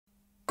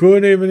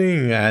Good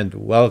evening and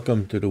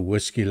welcome to the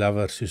Whiskey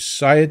Lover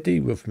Society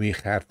with me,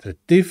 Gert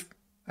Retief.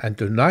 And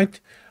tonight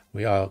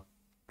we are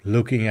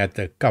looking at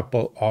a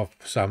couple of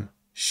some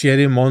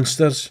sherry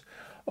monsters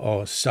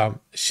or some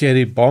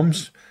sherry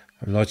bombs.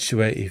 I'm not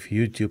sure if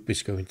YouTube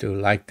is going to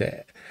like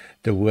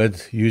the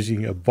word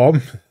using a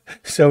bomb,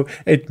 so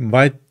it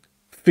might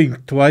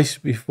think twice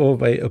before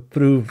they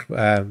approve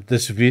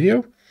this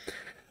video.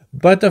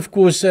 But of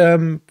course,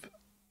 every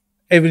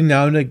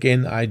now and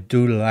again I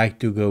do like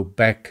to go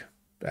back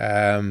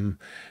to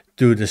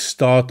the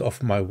start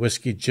of my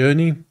whiskey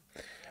journey.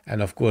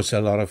 And of course,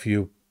 a lot of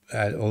you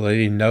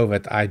already know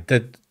that I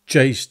did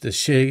chase the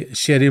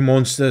sherry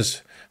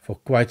monsters for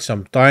quite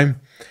some time.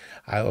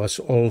 I was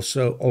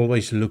also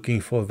always looking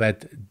for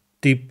that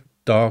deep,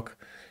 dark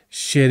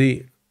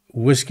sherry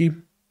whiskey,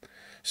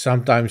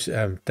 sometimes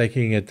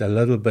taking it a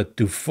little bit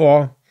too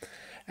far,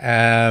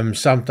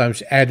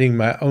 sometimes adding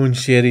my own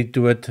sherry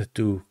to it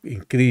to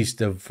increase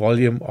the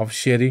volume of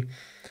sherry.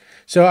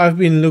 So I've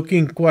been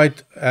looking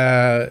quite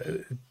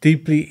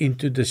deeply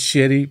into the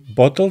sherry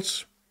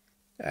bottles,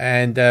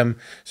 and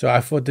so I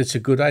thought it's a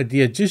good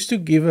idea just to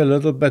give a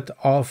little bit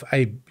of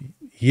a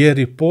year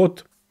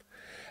report.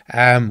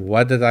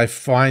 What did I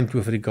find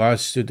with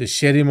regards to the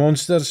sherry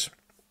monsters?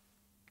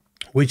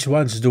 Which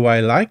ones do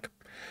I like?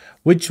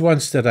 Which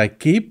ones did I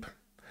keep?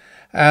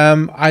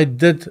 I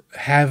did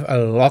have a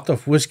lot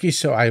of whiskey,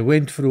 so I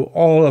went through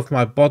all of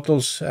my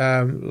bottles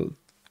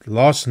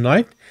last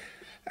night,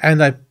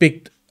 and I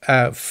picked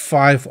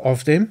 5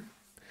 of them,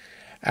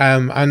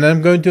 and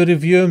I'm going to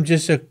review them.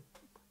 Just a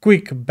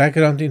quick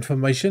background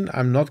information.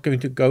 I'm not going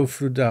to go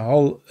through the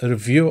whole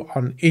review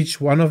on each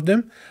one of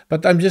them,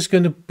 but I'm just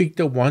going to pick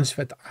the ones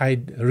that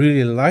I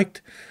really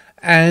liked,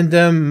 and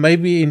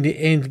maybe in the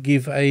end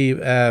give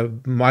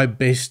my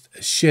best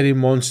sherry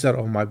monster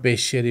or my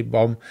best sherry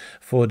bomb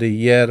for the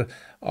year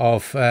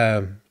of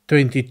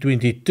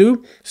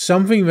 2022,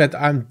 something that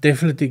I'm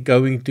definitely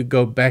going to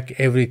go back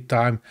every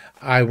time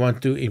I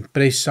want to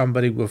impress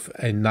somebody with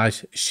a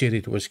nice sherry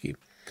whiskey.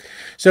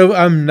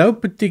 So no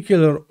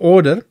particular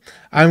order.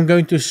 I'm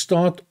going to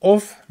start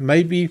off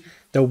maybe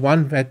the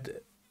one that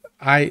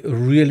I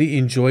really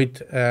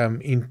enjoyed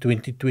in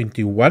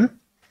 2021,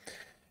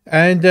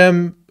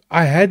 and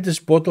I had this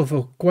bottle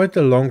for quite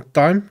a long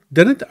time,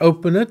 didn't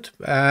open it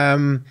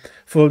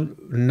for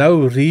no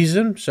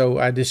reason, so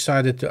I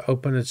decided to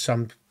open it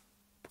some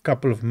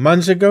couple of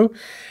months ago.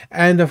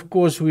 And of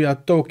course we are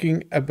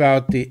talking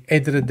about the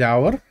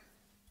Edredauer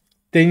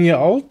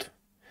 10-year-old,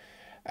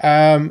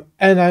 and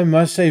I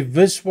must say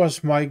this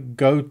was my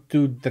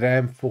go-to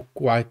dram for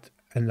quite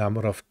a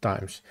number of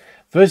times.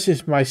 This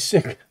is my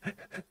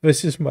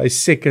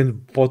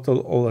second bottle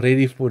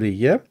already for the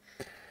year,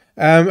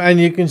 and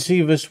you can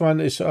see this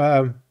one is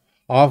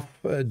half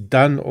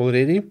done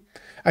already.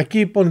 I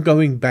keep on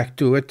going back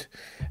to it.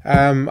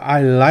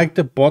 I like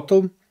the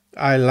bottle.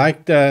 I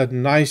like the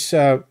nice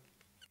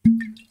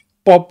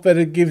pop that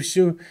it gives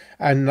you,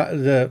 and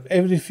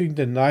everything,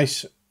 the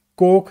nice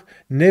cork.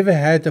 Never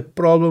had a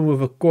problem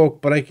with a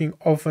cork breaking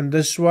off on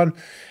this one.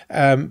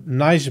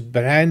 Nice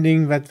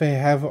branding that they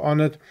have on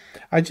it.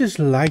 I just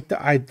like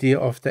the idea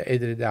of the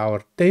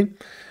Edredauer 10.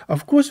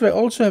 Of course, they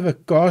also have a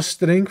cask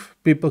strength.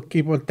 People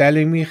keep on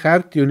telling me,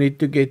 Gert, you need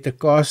to get the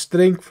cask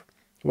strength.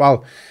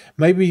 Well,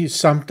 maybe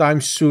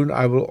sometime soon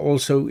I will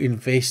also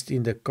invest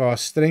in the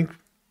cask strength,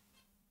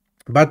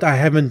 but I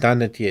haven't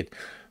done it yet.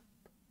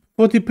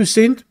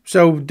 40%,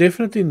 so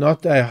definitely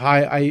not a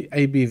high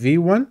ABV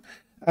one,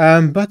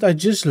 but I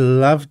just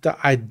love the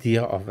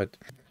idea of it.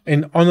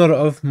 In honor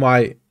of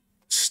my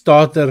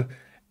starter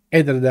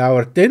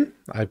Edredauer 10,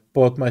 I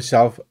bought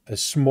myself a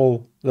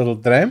small little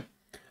dram.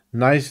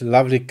 Nice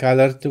lovely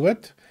color to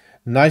it,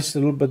 nice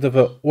little bit of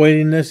a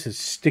oiliness. It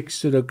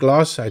sticks to the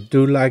glass. I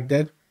do like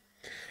that.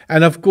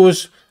 And of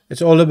course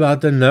it's all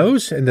about the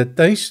nose and the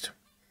taste.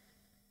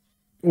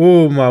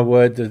 Oh my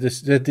word,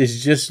 that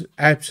is just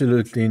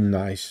absolutely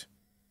nice.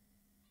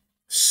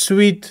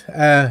 Sweet,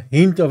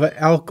 hint of an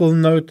alcohol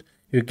note.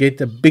 You get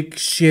the big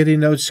sherry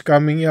notes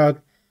coming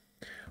out.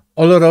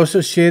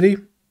 Oloroso sherry.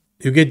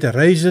 You get the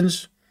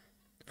raisins,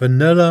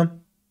 vanilla,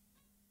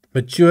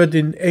 matured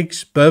in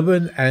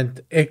ex-bourbon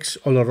and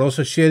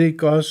ex-Oloroso sherry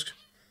casks.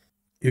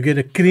 You get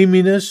a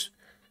creaminess.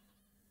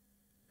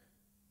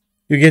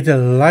 You get a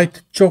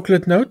light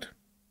chocolate note.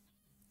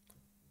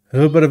 A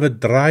little bit of a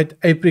dried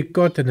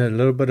apricot and a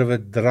little bit of a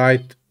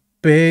dried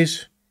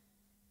pears,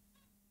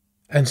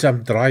 and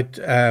some dried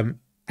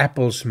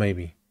apples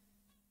maybe.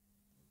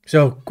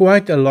 So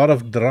quite a lot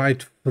of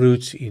dried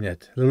fruits in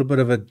it. A little bit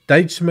of a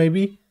dates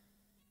maybe,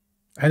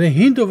 and a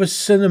hint of a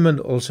cinnamon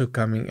also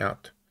coming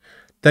out.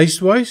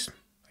 Taste wise,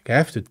 I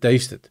have to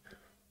taste it.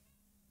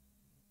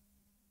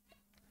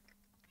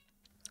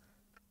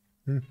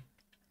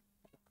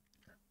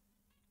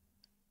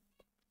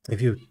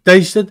 If you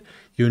taste it,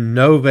 you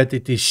know that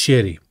it is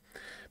sherry.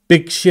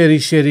 Big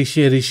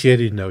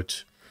sherry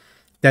notes.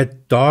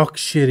 That dark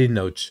sherry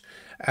notes.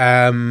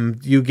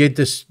 You get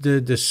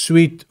the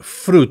sweet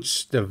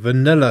fruits, the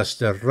vanillas,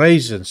 the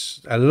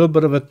raisins, a little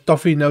bit of a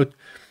toffee note.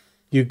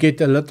 You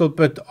get a little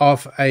bit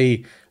of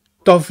a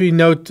toffee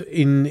note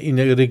in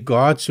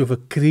regards of a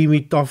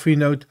creamy toffee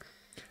note.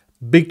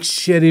 Big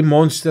sherry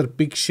monster,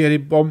 big sherry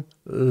bomb.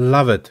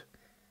 Love it.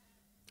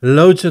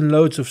 Loads and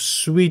loads of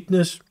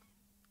sweetness.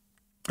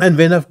 And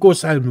then, of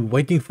course, I'm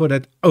waiting for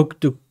that oak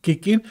to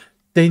kick in.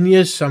 10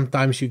 years,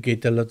 sometimes you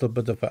get a little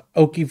bit of an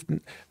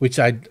oaky, which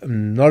I'm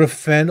not a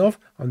fan of.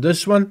 On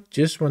this one,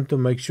 just want to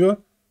make sure.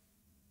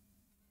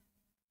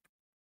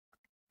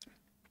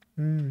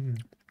 A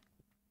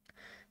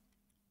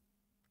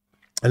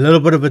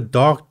little bit of a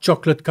dark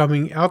chocolate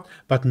coming out,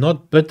 but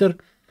not bitter.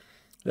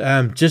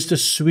 Just the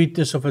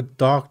sweetness of a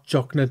dark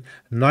chocolate,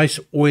 nice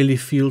oily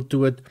feel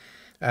to it.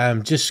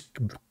 Just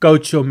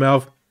coats your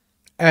mouth.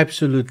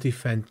 Absolutely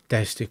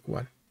fantastic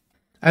one.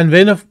 And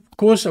then, of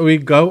course, we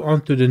go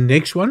on to the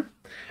next one,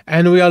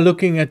 and we are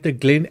looking at the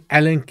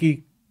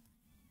Glenallachie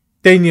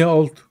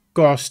 10-year-old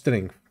cask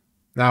strength.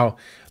 Now,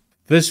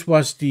 this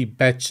was the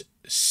batch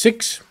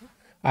 6.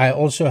 I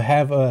also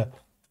have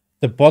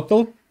the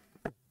bottle,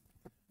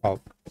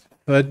 well,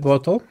 third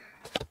bottle,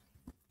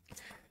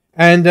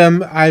 and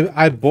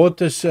I bought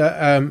this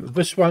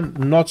one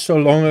not so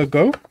long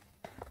ago.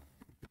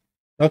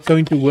 Not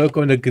going to work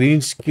on a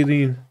green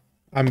screen,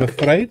 I'm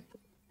afraid.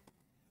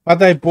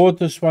 But I bought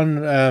this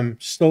one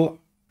still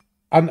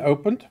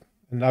unopened,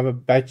 another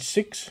batch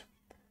 6.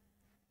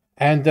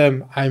 And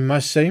I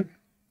must say,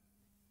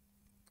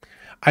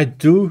 I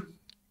do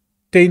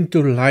tend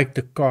to like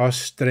the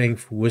cask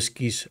strength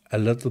whiskies a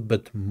little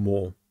bit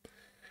more.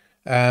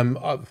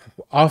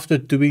 After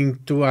doing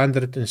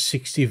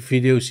 260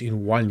 videos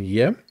in 1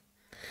 year,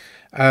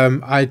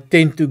 I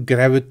tend to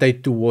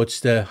gravitate towards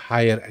the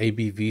higher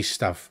ABV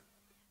stuff,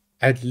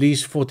 at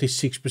least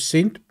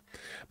 46%.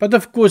 But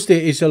of course,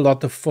 there is a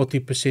lot of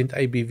 40%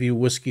 ABV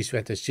whiskies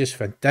that is just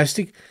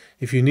fantastic.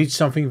 If you need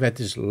something that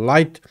is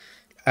light,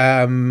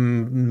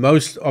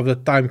 most of the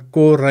time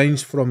core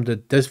range from the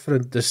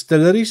different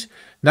distilleries,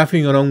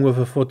 nothing wrong with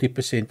a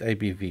 40%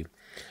 ABV.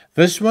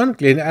 This one,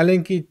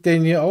 Glenallachie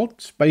 10-year-old,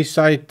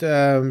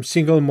 Speyside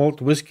single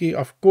malt whiskey,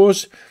 of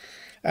course.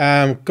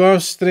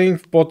 Cask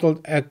strength,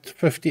 bottled at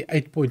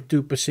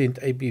 58.2%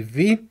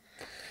 ABV.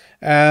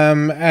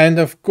 And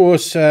of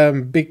course,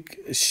 big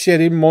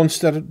sherry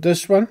monster,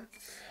 this one.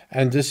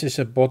 And this is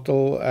a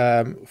bottle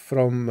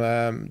from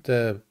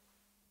the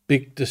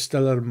big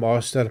distiller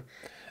master,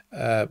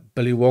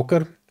 Billy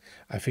Walker.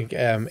 I think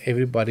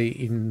everybody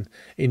in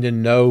the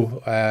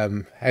know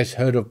has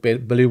heard of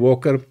Billy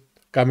Walker,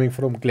 coming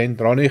from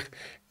Glendronach.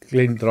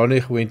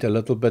 Glendronach went a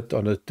little bit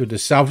to the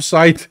south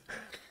side.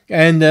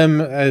 And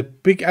a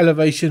big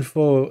elevation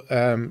for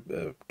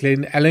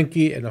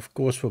Glenallachie, and of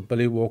course for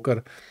Billy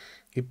Walker,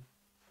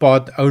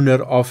 part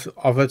owner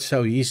of it,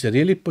 so he's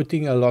really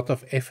putting a lot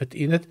of effort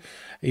in it.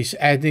 He's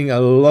adding a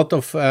lot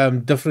of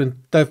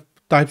different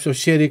types of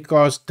sherry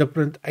casks,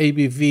 different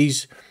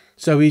ABVs,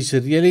 so he's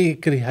really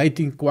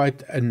creating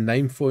quite a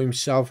name for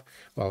himself.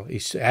 Well,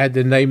 he's had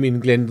the name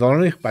in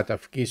Glendronach, but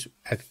of course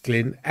at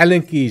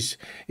Glenallachie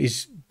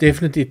is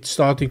definitely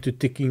starting to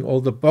ticking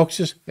all the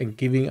boxes and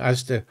giving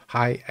us the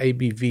high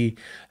ABV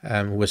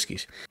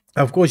whiskies.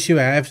 Of course, you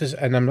have this,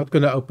 and I'm not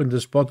going to open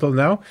this bottle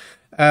now.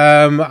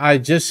 I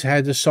just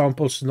had the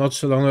samples not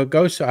so long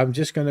ago, so I'm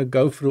just going to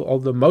go through all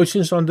the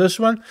motions on this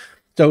one.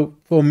 So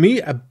for me,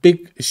 a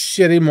big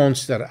sherry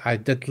monster. I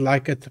did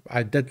like it.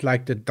 I did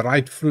like the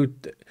dried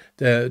fruit,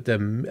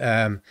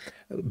 the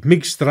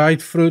mixed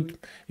dried fruit.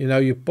 You know,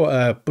 you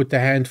put a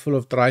handful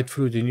of dried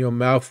fruit in your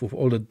mouth with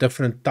all the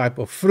different type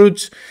of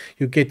fruits.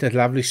 You get that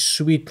lovely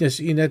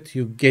sweetness in it.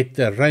 You get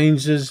the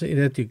oranges in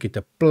it. You get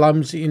the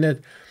plums in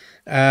it.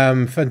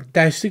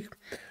 Fantastic.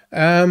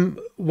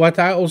 What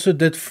I also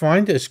did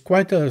find is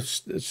quite a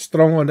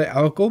strong on the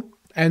alcohol,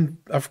 and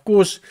of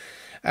course,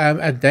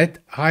 at that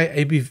high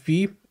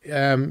ABV,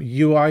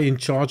 you are in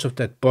charge of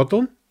that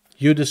bottle.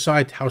 You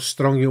decide how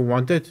strong you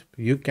want it.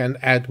 You can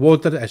add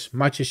water as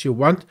much as you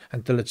want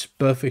until it's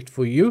perfect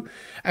for you.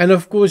 And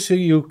of course,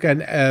 you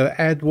can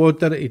add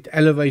water. It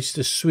elevates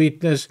the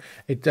sweetness.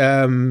 It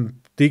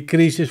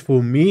decreases,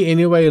 for me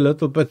anyway, a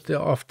little bit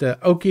of the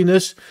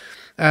oakiness.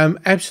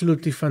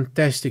 Absolutely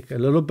fantastic. A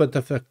little bit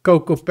of a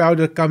cocoa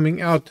powder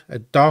coming out, a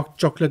dark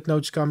chocolate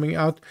notes coming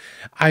out.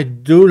 I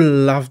do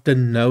love the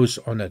nose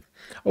on it.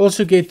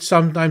 Also get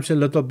sometimes a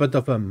little bit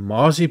of a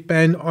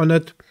marzipan on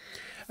it.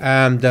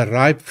 The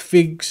ripe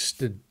figs,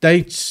 the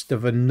dates, the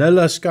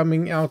vanillas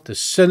coming out, the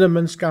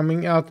cinnamons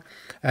coming out,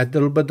 a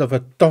little bit of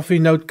a toffee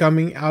note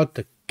coming out,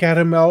 the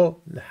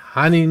caramel, the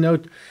honey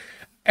note.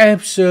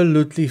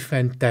 Absolutely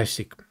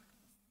fantastic.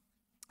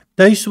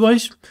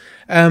 Taste-wise,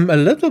 a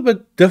little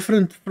bit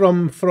different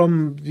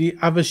from the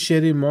other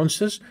sherry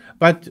monsters,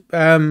 but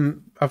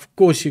of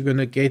course you're going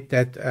to get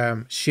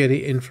that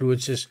sherry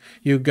influences.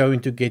 You're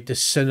going to get the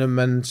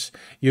cinnamons.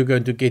 You're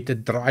going to get the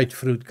dried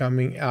fruit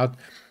coming out.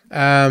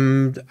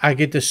 I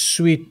get a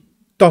sweet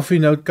toffee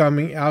note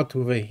coming out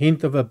with a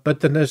hint of a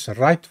bitterness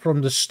right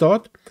from the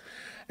start.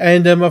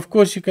 And of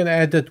course you can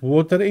add that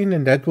water in,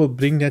 and that will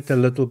bring that a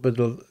little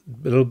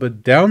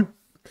bit down.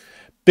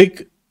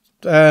 Big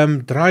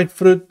dried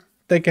fruit,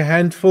 take a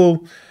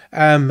handful,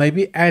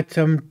 maybe add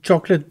some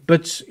chocolate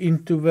bits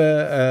into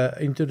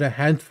the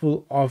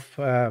handful of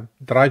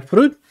dried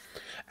fruit,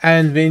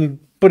 and then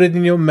put it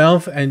in your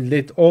mouth and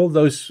let all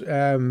those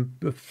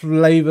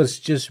flavors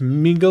just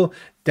mingle.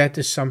 That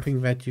is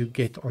something that you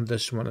get on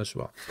this one as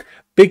well.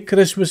 Big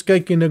Christmas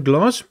cake in a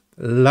glass.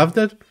 Loved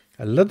it.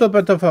 A little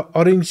bit of an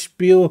orange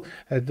peel,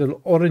 a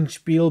little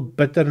orange peel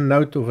bitter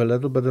note of a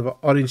little bit of an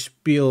orange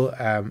peel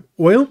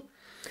oil.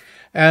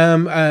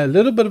 A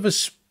little bit of a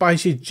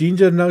spicy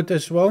ginger note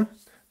as well.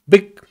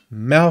 Big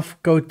mouth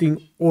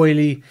coating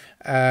oily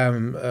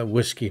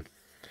whiskey.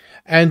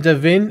 And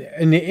then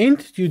in the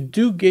end, you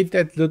do get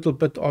that little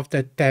bit of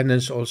that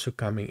tannins also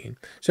coming in.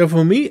 So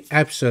for me,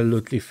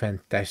 absolutely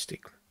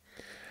fantastic.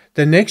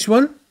 The next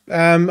one,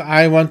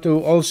 I want to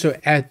also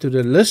add to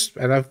the list,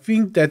 and I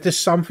think that is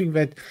something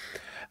that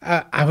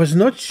I was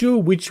not sure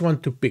which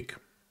one to pick.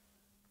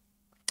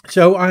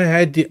 So I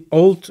had the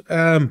old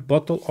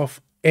bottle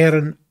of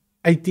Aaron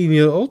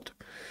 18-year-old,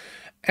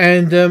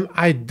 and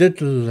I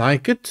did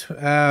like it.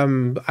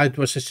 It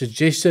was a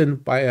suggestion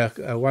by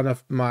one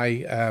of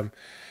my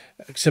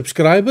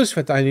subscribers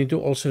that I need to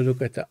also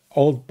look at the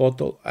old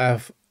bottle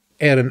of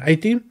Aaron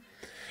 18,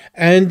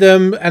 and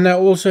I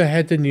also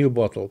had the new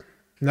bottle.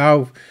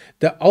 Now,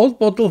 the old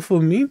bottle for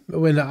me,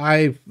 when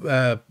I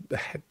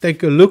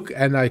take a look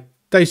and I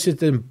tasted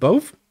them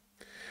both,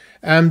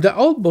 the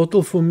old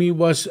bottle for me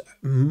was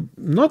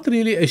not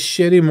really a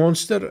sherry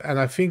monster, and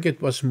I think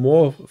it was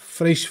more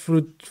fresh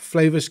fruit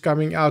flavors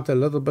coming out, a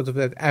little bit of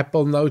that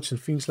apple notes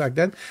and things like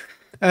that.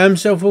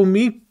 So for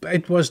me,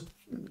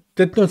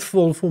 did not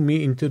fall for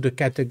me into the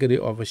category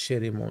of a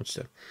sherry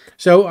monster.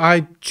 So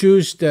I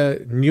choose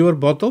the newer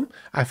bottle.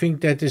 I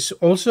think that is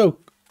also,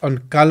 on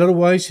color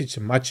wise, it's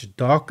much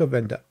darker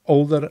than the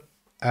older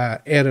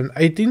Aaron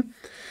 18.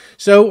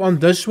 So on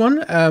this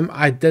one,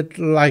 I did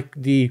like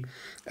the,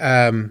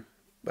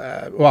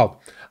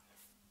 well,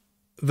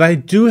 they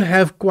do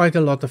have quite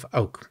a lot of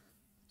oak.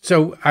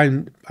 So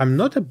I'm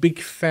not a big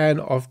fan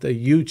of the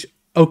huge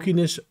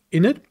oakiness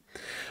in it.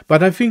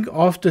 But I think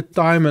after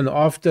time and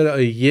after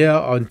a year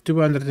on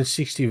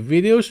 260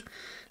 videos,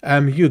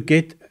 you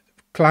get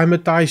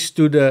climatized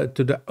to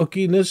the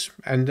oakiness,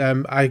 and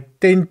I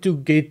tend to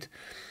get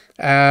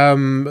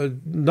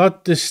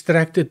not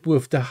distracted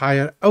with the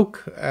higher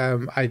oak.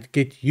 I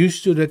get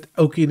used to that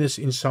oakiness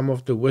in some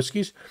of the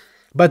whiskies.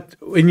 But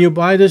when you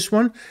buy this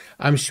one,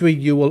 I'm sure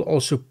you will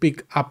also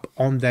pick up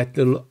on that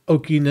little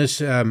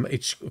oakiness.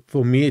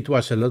 For me, it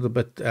was a little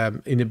bit,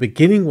 in the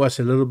beginning, was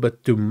a little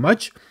bit too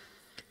much.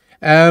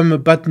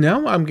 But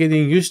now I'm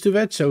getting used to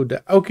that. So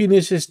the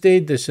oakiness is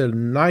there. There's a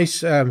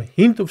nice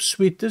hint of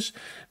sweetness.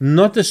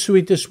 Not the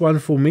sweetest one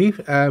for me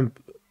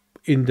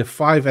in the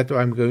 5 that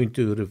I'm going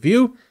to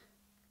review.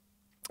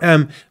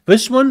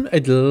 This one,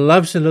 it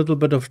loves a little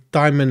bit of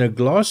time in a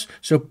glass.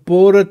 So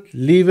pour it,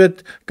 leave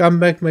it, come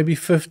back maybe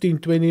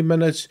 15-20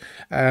 minutes.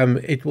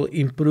 It will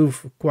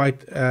improve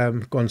quite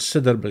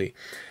considerably.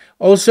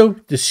 Also,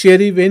 the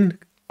sherry, then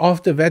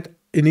after that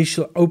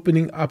initial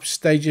opening up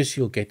stages,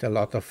 you'll get a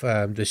lot of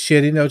the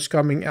sherry notes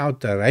coming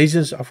out, the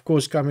raisins, of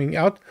course, coming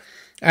out.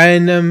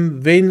 And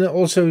then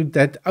also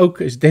that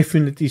oak is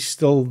definitely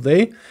still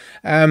there.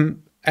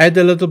 Add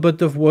a little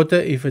bit of water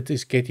if it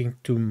is getting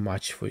too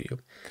much for you.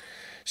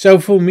 So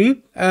for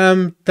me,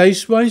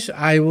 taste-wise,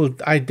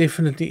 I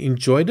definitely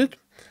enjoyed it.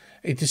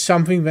 It is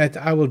something that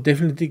I will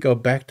definitely go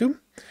back to.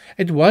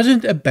 It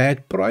wasn't a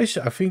bad price.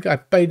 I think I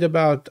paid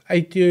about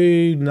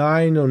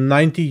 89 or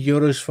 90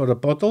 euros for a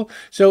bottle.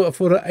 So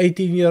for an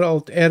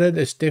 18-year-old Aaron,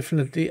 it's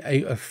definitely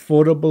a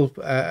affordable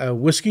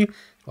whiskey.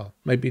 Well,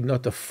 maybe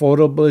not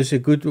affordable is a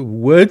good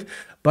word,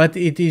 but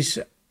it is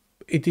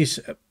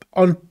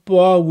on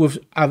par with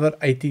other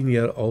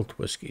 18-year-old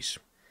whiskies.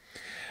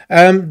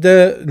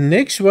 The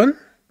next one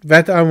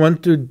that I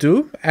want to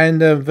do,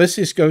 and this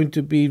is going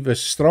to be the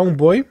Strong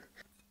Boy.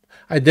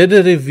 I did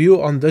a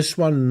review on this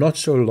one not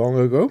so long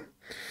ago.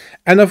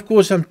 And of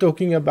course, I'm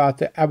talking about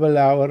the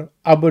Abelauer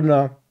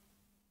Abuna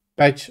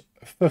Batch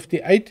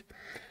 58,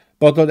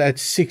 bottled at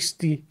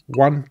 61.1%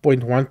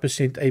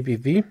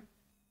 ABV.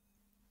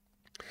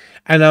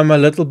 And I'm a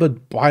little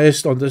bit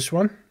biased on this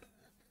one.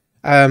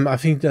 I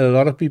think that a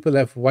lot of people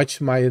have watched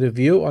my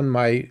review on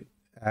my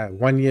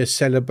 1-year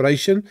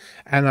celebration,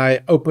 and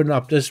I opened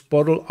up this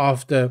bottle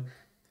after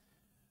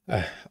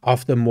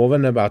more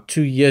than about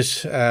 2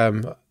 years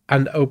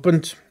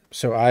unopened.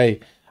 So I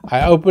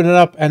opened it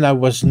up and I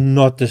was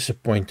not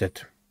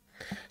disappointed.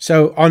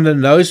 So on the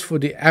nose for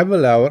the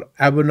Abelauer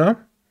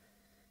Abuna,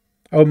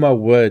 oh my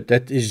word,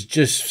 that is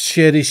just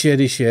sherry,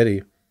 sherry,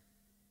 sherry.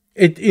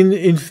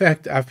 In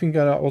fact, I think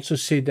I also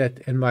said that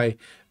in my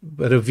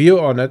review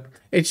on it.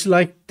 It's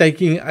like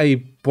taking a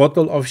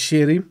bottle of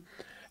sherry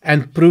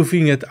and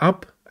proofing it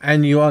up,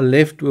 and you are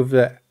left with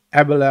the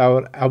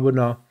Abelauer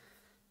Abuna.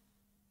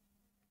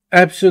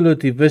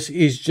 Absolutely, this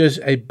is just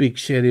a big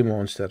sherry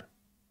monster.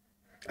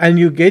 And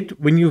you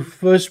get, when you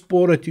first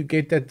pour it, you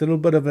get that little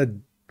bit of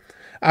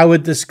I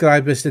would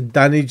describe as the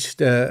Dunwich,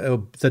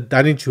 the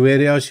Dunwich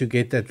warehouse. You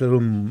get that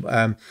little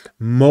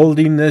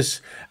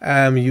moldiness,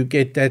 you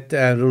get that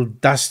little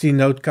dusty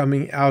note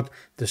coming out,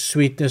 the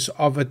sweetness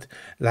of it,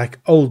 like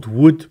old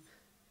wood.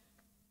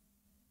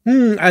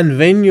 And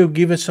when you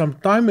give it some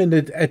time, and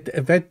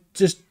that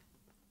just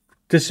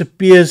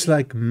disappears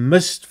like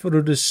mist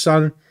through the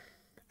sun.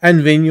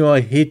 And when you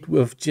are hit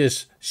with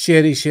just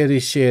sherry,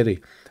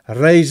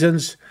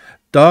 raisins,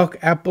 dark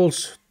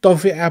apples,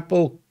 toffee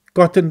apple,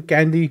 cotton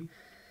candy,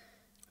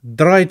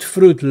 dried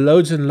fruit,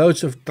 loads and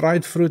loads of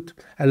dried fruit,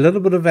 a little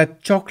bit of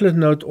that chocolate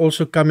note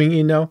also coming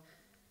in now,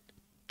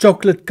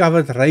 chocolate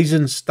covered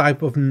raisins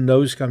type of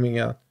nose coming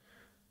out.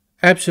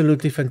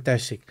 Absolutely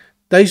fantastic.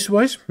 Taste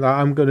wise, now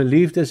I'm going to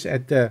leave this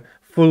at the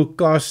full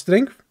cask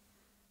strength.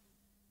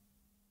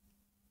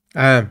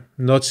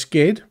 Not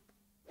scared.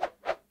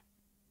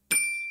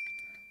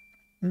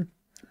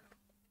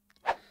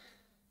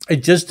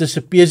 It just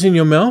disappears in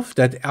your mouth.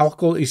 That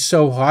alcohol is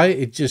so high,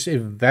 it just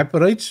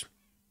evaporates.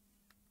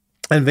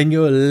 And when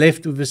you're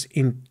left with this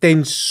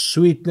intense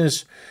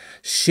sweetness,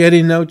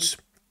 sherry notes,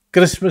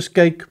 Christmas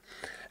cake,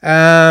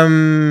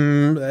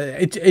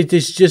 it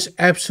is just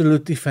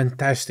absolutely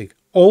fantastic.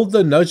 All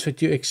the notes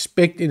that you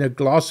expect in a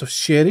glass of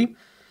sherry,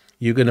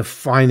 you're going to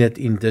find it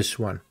in this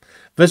one.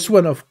 This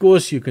one, of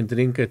course, you can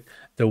drink it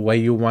the way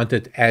you want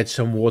it, add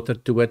some water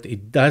to it.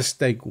 It does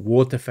take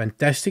water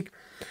fantastic.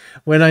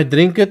 When I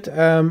drink it,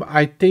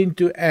 I tend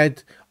to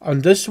add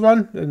on this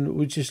one,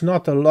 which is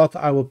not a lot,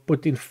 I will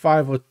put in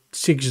 5 or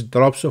 6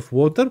 drops of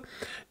water,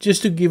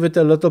 just to give it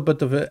a little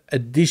bit of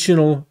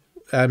additional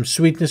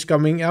sweetness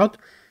coming out.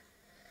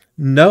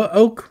 No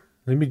oak,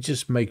 let me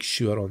just make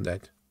sure on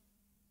that.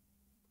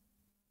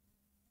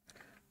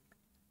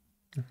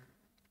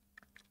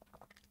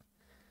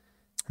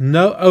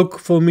 No oak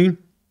for me.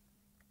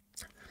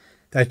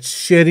 That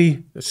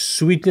sherry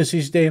sweetness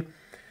is there.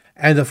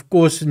 And of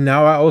course,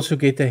 now I also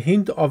get a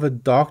hint of a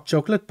dark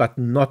chocolate, but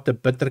not the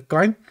bitter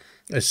kind.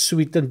 A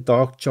sweetened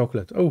dark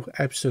chocolate. Oh,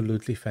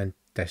 absolutely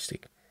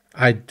fantastic.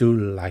 I do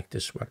like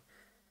this one.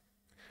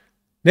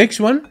 Next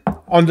one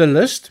on the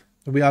list,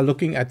 we are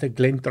looking at the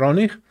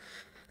Glendronach.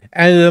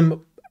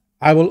 And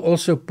I will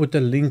also put a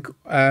link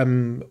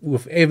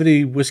with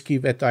every whiskey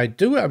that I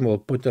do. I will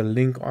put a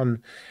link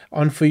on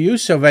for you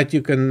so that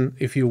you can,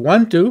 if you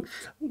want to,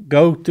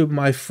 go to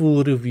my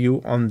full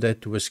review on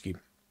that whiskey.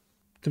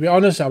 To be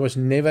honest, I was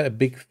never a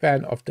big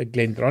fan of the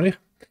Glendronach.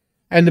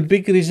 And the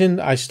big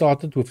reason I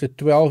started with the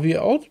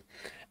 12-year-old.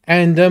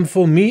 And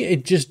for me,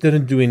 it just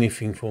didn't do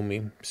anything for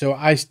me. So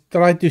I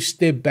tried to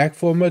step back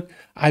from it.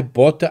 I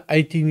bought the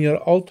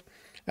 18-year-old.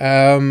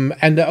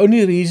 And the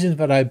only reason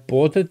that I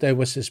bought it, there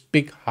was this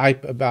big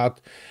hype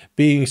about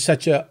being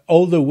such a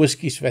older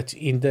whiskies that's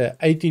in the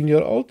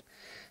 18-year-old.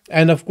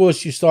 And of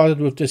course, you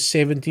started with the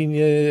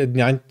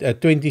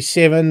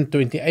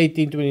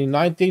 2018,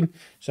 2019.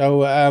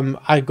 So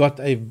I got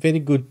a very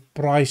good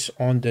price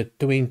on the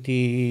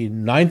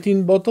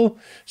 2019 bottle.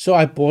 So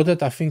I bought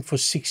it, I think, for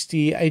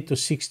 68 or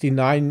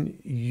 69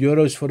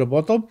 euros for the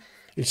bottle.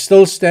 It's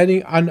still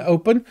standing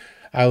unopened.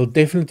 I will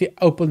definitely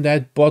open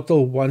that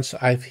bottle once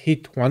I've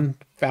hit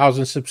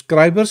 1,000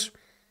 subscribers.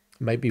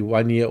 Maybe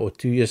 1 year or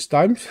 2 years'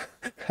 time.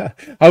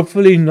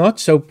 Hopefully not.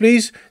 So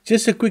please,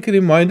 just a quick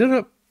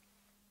reminder.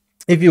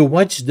 If you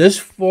watch this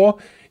far,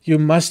 you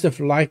must have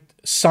liked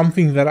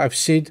something that I've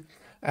said.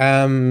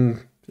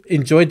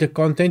 Enjoyed the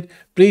content.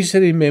 Please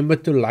remember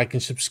to like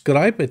and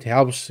subscribe. It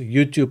helps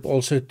YouTube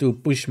also to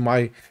push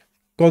my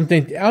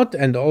content out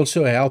and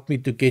also help me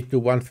to get to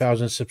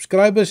 1,000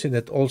 subscribers. And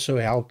it also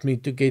helped me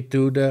to get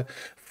to the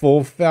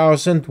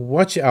 4,000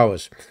 watch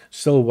hours.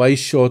 Still way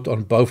short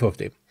on both of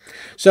them.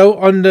 So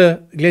on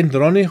the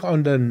Glendronach,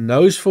 on the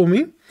nose for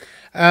me.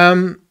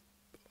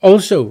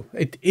 Also,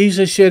 it is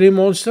a sherry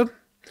monster.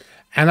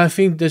 And I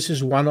think this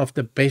is one of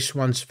the best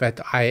ones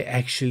that I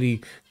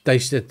actually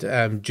tasted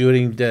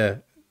during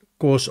the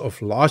course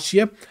of last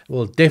year.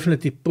 We'll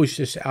definitely push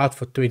this out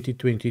for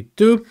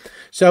 2022.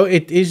 So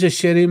it is a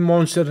sherry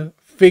monster,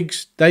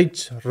 figs,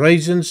 dates,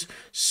 raisins,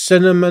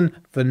 cinnamon,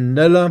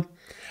 vanilla.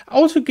 I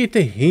also get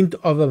a hint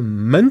of a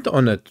mint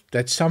on it.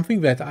 That's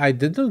something that I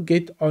didn't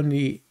get on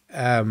the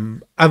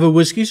other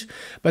whiskies,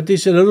 but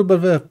there's a little bit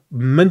of a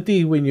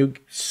minty, when you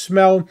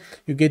smell,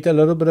 you get a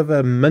little bit of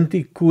a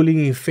minty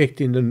cooling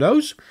effect in the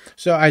nose.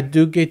 So I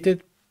do get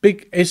it.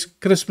 Big as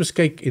Christmas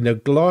cake in a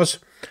glass,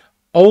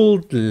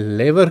 old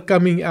leather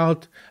coming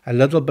out, a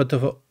little bit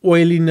of a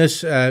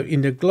oiliness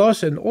in the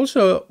glass, and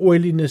also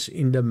oiliness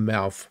in the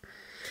mouth.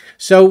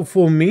 So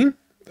for me,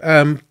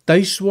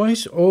 taste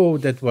wise, oh,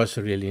 that was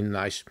really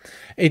nice.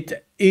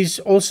 It is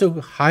also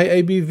high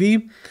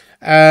ABV,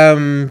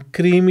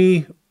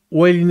 creamy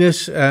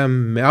oiliness,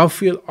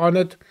 mouthfeel on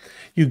it.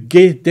 You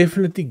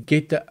definitely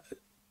get the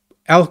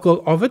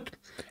alcohol of it.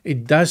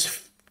 It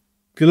does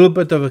a little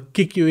bit of a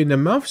kick you in the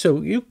mouth,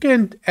 so you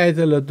can add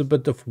a little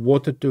bit of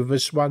water to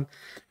this one.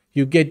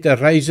 You get the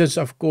raisins,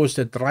 of course.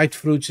 The dried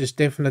fruits is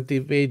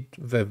definitely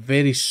the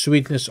very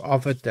sweetness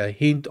of it, the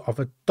hint of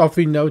a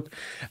toffee note,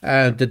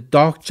 the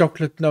dark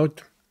chocolate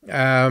note,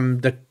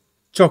 the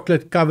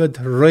chocolate covered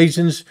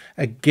raisins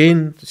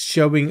again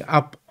showing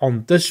up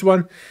on this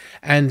one,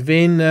 and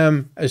then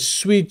a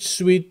sweet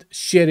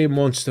sherry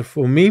monster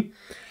for me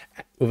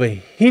with a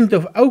hint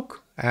of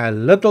oak, a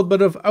little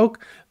bit of oak,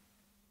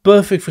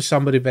 perfect for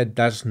somebody that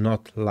does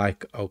not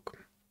like oak.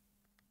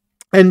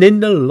 And then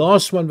the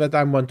last one that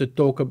I want to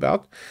talk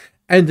about,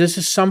 and this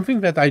is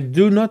something that I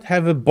do not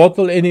have a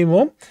bottle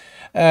anymore,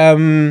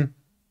 and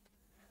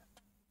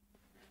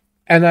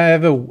I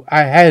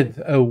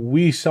had a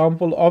wee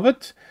sample of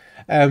it.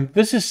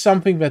 This is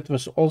something that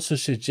was also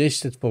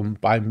suggested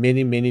by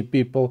many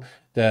people.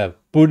 The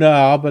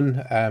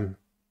Bunnahabhain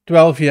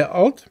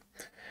 12-year-old,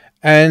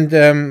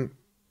 and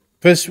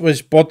this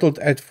was bottled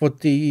at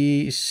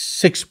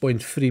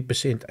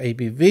 46.3%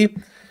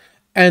 ABV,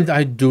 and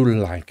I do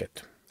like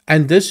it.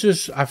 And this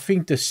is, I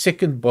think, the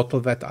second bottle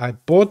that I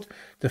bought.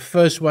 The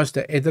first was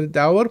the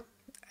Edderdour,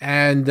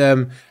 and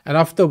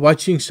after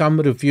watching some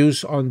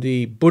reviews on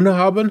the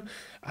Bunnahabhain,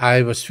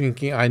 I was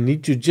thinking I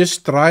need to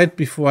just try it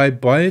before I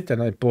buy it,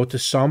 and I bought a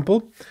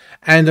sample.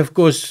 And of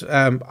course,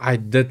 I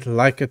did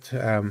like it.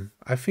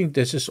 I think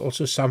this is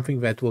also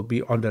something that will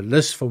be on the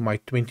list for my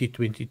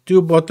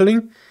 2022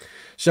 bottling.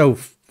 So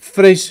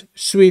fresh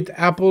sweet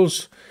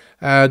apples,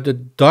 the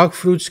dark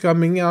fruits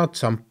coming out,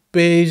 some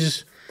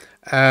pears.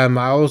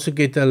 I also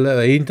get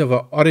a hint of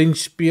an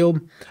orange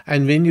peel,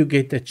 and when you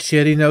get the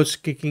cherry notes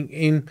kicking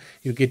in,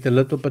 you get a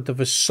little bit of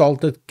a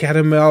salted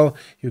caramel,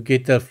 you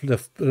get a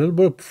little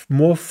bit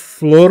more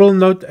floral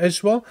note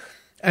as well,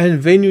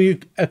 and when you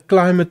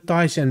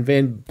acclimatize, and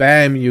then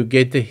bam, you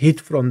get the hit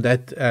from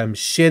that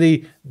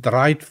sherry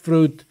dried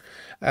fruit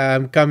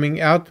coming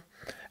out.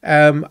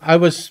 I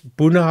was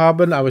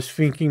Bunnahabhain, I was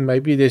thinking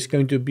maybe there's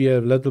going to be a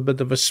little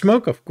bit of a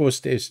smoke. Of course,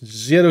 there's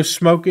zero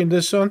smoke in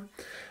this one.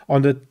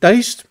 On the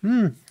taste,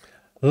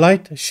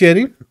 light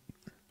sherry.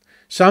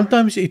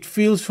 Sometimes it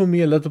feels for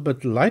me a little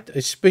bit light,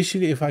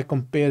 especially if I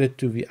compare it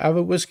to the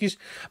other whiskies.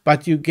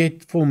 But you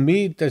get, for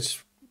me,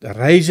 that's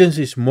raisins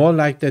is more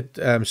like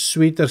that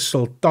sweeter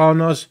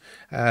sultanas,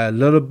 a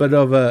little bit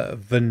of a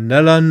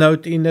vanilla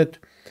note in it.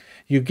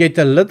 You get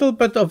a little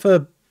bit of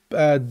a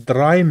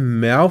dry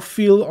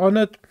mouthfeel on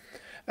it.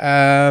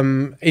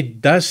 It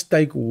does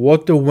take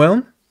water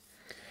well.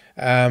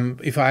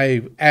 If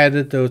I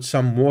added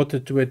some water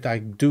to it, I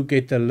do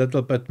get a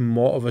little bit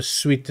more of a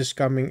sweetness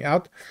coming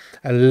out,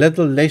 a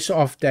little less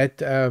of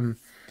that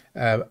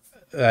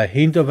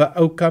hint of an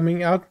oak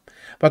coming out,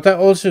 but I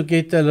also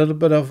get a little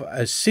bit of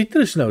a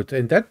citrus note,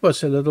 and that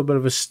was a little bit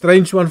of a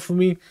strange one for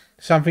me,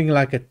 something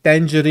like a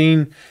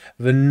tangerine,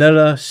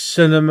 vanilla,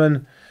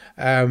 cinnamon.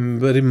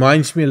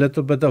 Reminds me a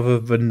little bit of a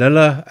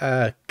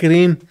vanilla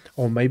cream,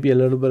 or maybe a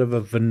little bit of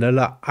a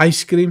vanilla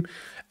ice cream.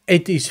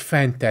 It is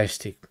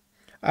fantastic.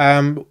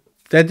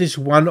 That is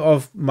one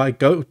of my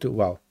go-to,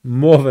 well,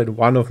 more than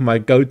one of my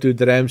go-to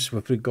drams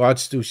with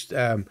regards to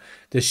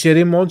the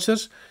sherry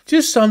monsters.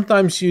 Just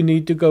sometimes you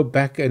need to go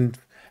back and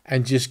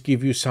just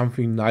give you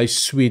something nice,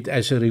 sweet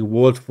as a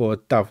reward for a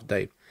tough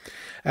day.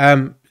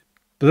 A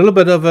little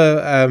bit of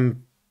a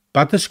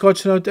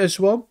butterscotch note as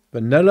well.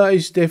 Vanilla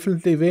is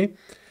definitely there.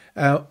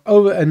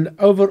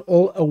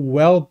 Overall, a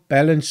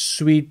well-balanced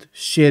sweet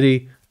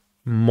sherry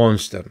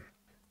monster.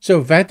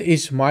 So that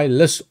is my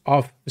list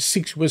of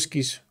 6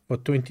 whiskies for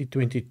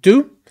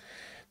 2022.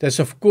 This,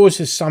 of course,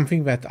 is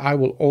something that I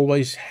will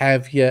always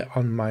have here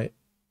on my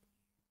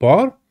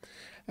bar.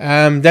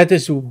 That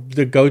is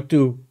the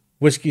go-to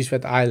whiskies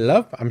that I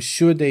love. I'm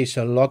sure there's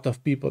a lot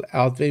of people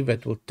out there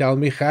that will tell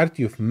me, Gert,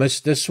 you've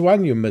missed this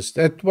one, you missed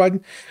that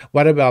one.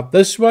 What about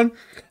this one?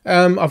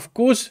 Of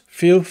course,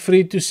 feel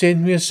free to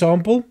send me a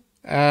sample.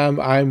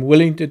 I'm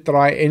willing to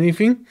try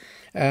anything.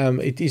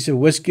 It is a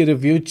whiskey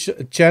review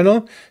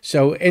channel,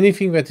 so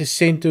anything that is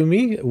sent to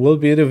me will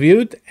be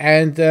reviewed,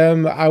 and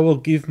I will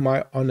give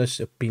my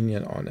honest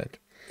opinion on it.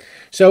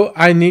 So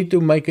I need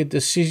to make a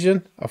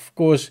decision, of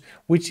course,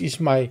 which is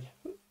my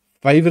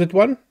favorite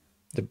one,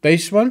 the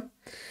base one.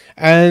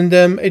 And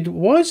it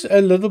was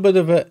a little bit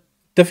of a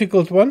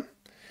difficult one,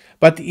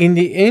 but in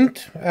the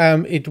end,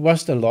 it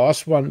was the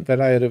last one that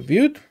I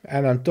reviewed,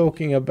 and I'm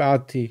talking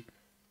about the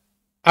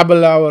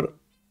Abelauer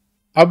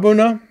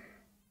Abuna.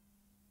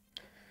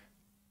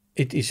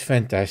 It is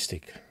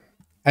fantastic.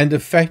 And the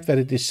fact that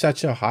it is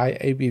such a high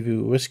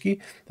ABV whiskey,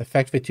 the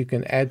fact that you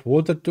can add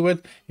water to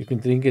it, you can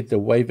drink it the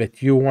way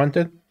that you want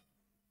it.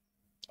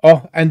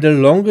 Oh, and the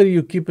longer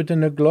you keep it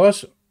in a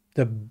glass,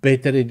 the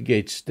better it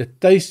gets. The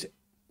taste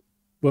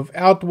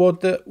without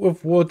water,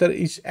 with water,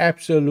 is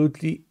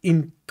absolutely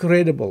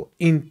incredible.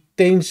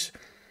 Intense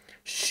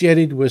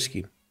sherried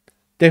whiskey.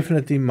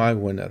 Definitely my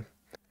winner.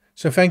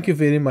 So thank you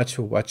very much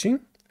for watching.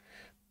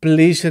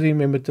 Please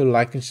remember to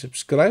like and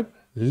subscribe.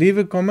 Leave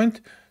a comment.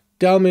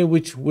 Tell me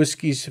which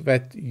whiskies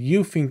that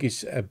you think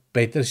is a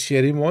better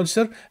sherry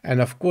monster.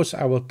 And of course,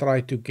 I will try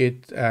to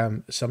get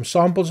some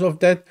samples of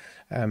that.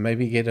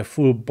 Maybe get a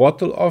full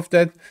bottle of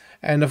that.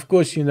 And of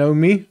course, you know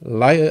me.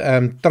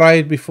 Try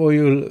it before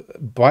you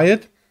buy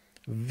it.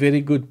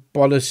 Very good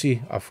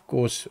policy, of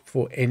course,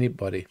 for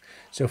anybody.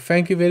 So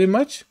thank you very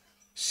much.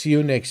 See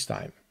you next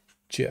time.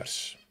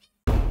 Cheers.